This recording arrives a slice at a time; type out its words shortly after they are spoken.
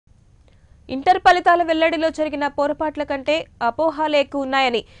Inter ఫలితాల వెల్లడిలో జరిగిన పొరపాట్ల కంటే అపోహాలే ఎక్కువ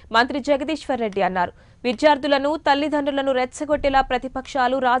ఉన్నాయని మంత్రి జగదీశ్వర్ రెడ్డి అన్నారు. విద్యార్థులను తల్లిదండ్రులను రెచ్చగొట్టేలా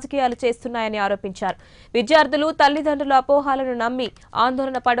ప్రతిపక్షాలు రాజకీయాలు చేస్తున్నాయని ఆరోపించారు. విద్యార్థులు తల్లిదండ్రుల అపోహాలను నమ్మి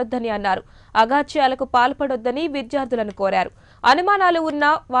ఆందోళన పడొద్దని అన్నారు. అగాత్యాలకు పాల్పడొద్దని విద్యార్థులను కోరారు. అనుమానాలు ఉన్న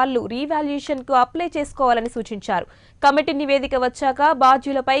వాళ్లు రీవాల్యుయేషన్ కు అప్లై చేసుకోవాలని సూచించారు. కమిటీ నివేదిక వచ్చాక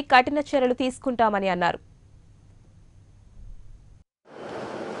బాధ్యులపై కఠిన చర్యలు తీసుకుంటామని అన్నారు.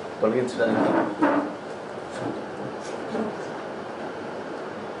 తొలగించడానికి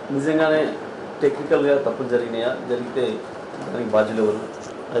నిజంగానే టెక్నికల్గా తప్పులు జరిగితే దానికి బాధ్యులు ఎవరు,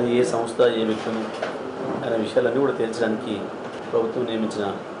 అది ఏ సంస్థ ఏ వ్యక్తులు అనే విషయాలన్నీ కూడా తేల్చడానికి ప్రభుత్వం నియమించిన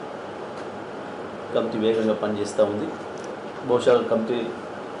కమిటీ వేగంగా పనిచేస్తూ ఉంది. బహుశా కమిటీ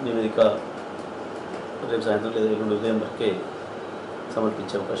నివేదిక రేపు సాయంత్రం లేదా ఎల్లుండి ఉదయం వరకే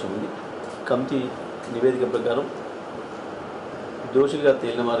సమర్పించే అవకాశం ఉంది. కమిటీ నివేదిక ప్రకారం దోషులుగా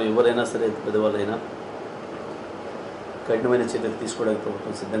తేలిన వారు ఎవరైనా సరే, పెద్దవాళ్ళైనా కఠినమైన చర్యలు తీసుకోవడానికి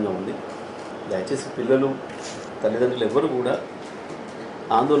ప్రభుత్వం సిద్ధంగా ఉంది. దయచేసి పిల్లలు తల్లిదండ్రులు ఎవరు కూడా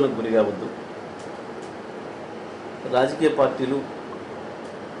ఆందోళనకు గురి కావద్దు. రాజకీయ పార్టీలు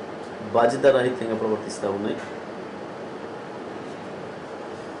బాధ్యతారాహిత్యంగా ప్రవర్తిస్తూ ఉన్నాయి.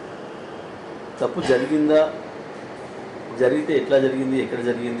 తప్పు జరిగిందా, జరిగితే ఎట్లా జరిగింది, ఎక్కడ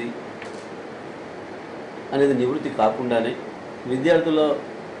జరిగింది అనేది నివృత్తి కాకుండానే విద్యార్థుల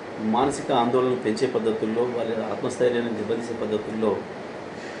మానసిక ఆందోళన పెంచే పద్ధతుల్లో, వారి ఆత్మస్థైర్యాన్ని దెబ్బతీసే పద్ధతుల్లో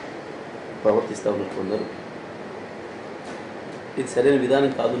ప్రవర్తిస్తూ ఉన్నట్టు ఉన్నారు. ఇది సరైన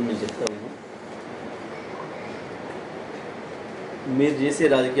విధానం కాదు అని నేను చెప్తా ఉన్నాను. మీరు చేసే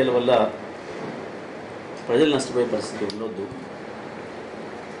రాజకీయాల వల్ల ప్రజలు నష్టపోయే పరిస్థితి ఉండొద్దు.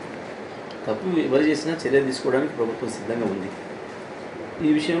 తప్పు ఎవరు చేసినా చర్య తీసుకోవడానికి ప్రభుత్వం సిద్ధంగా ఉంది.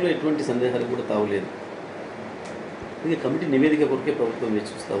 ఈ విషయంలో ఎటువంటి సందేహాలు కూడా తావులేదు. ఇది కమిటీ నివేదిక కొరకే ప్రభుత్వం వేచి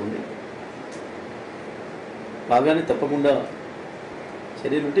చూస్తూ ఉంది. బాగానే తప్పకుండా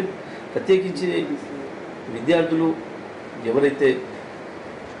చర్యలు ఉంటే, ప్రత్యేకించి విద్యార్థులు ఎవరైతే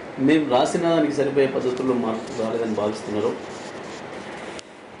మేము రాసిన దానికి సరిపోయే పద్ధతుల్లో మార్పు రాలేదని భావిస్తున్నారో,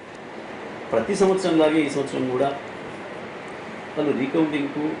 ప్రతి సంవత్సరంలాగే ఈ సంవత్సరం కూడా వాళ్ళు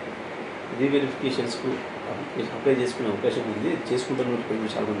రీకౌంటింగ్కు, రీవెరిఫికేషన్స్కు అప్లై చేసుకునే అవకాశం ఉంది. చేసుకుంటున్న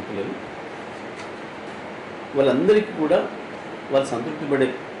చాలా మంది పిల్లలు, వాళ్ళందరికీ కూడా వాళ్ళు సంతృప్తి పడే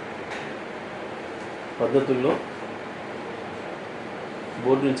పద్ధతుల్లో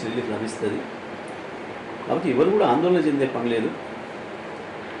బోర్డు నుంచి రిలీఫ్ లభిస్తుంది. కాబట్టి ఎవరు కూడా ఆందోళన చెందే పని లేదు.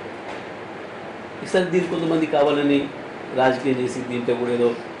 ఈసారి దీనికి కొంతమంది కావాలని రాజకీయం చేసి దీంట్లో కూడా ఏదో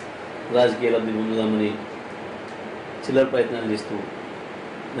రాజకీయ లబ్ధి పొందుదామని చిల్లర ప్రయత్నాలు చేస్తూ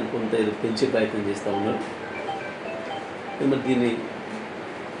దానికి కొంత ఏదో పెంచే ప్రయత్నం చేస్తూ ఉన్నారు. మరి దీన్ని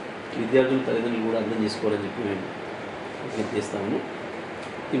విద్యార్థులు తల్లిదండ్రులు కూడా అర్థం చేసుకోవాలని చెప్పి మేము విజ్ఞప్తి చేస్తాము.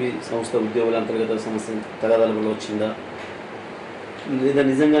 ఇవి సంస్థ ఉద్యోగుల అంతర్గత సమస్య తగాదాల వల్ల వచ్చిందా, లేదా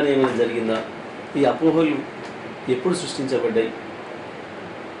నిజంగానే ఏమైనా జరిగిందా, ఈ అపోహలు ఎప్పుడు సృష్టించబడ్డాయి,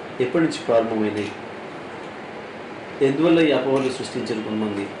 ఎప్పటి నుంచి ప్రారంభమైనాయి, ఎందువల్ల ఈ అపోహలు సృష్టించారు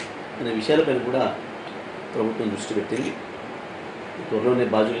కొంతమంది అనే విషయాలపైన కూడా ప్రభుత్వం దృష్టి పెట్టింది. త్వరలోనే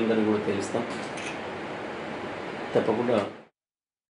బాధ్యులందరినీ కూడా తెలుస్తాం. తప్పకుండా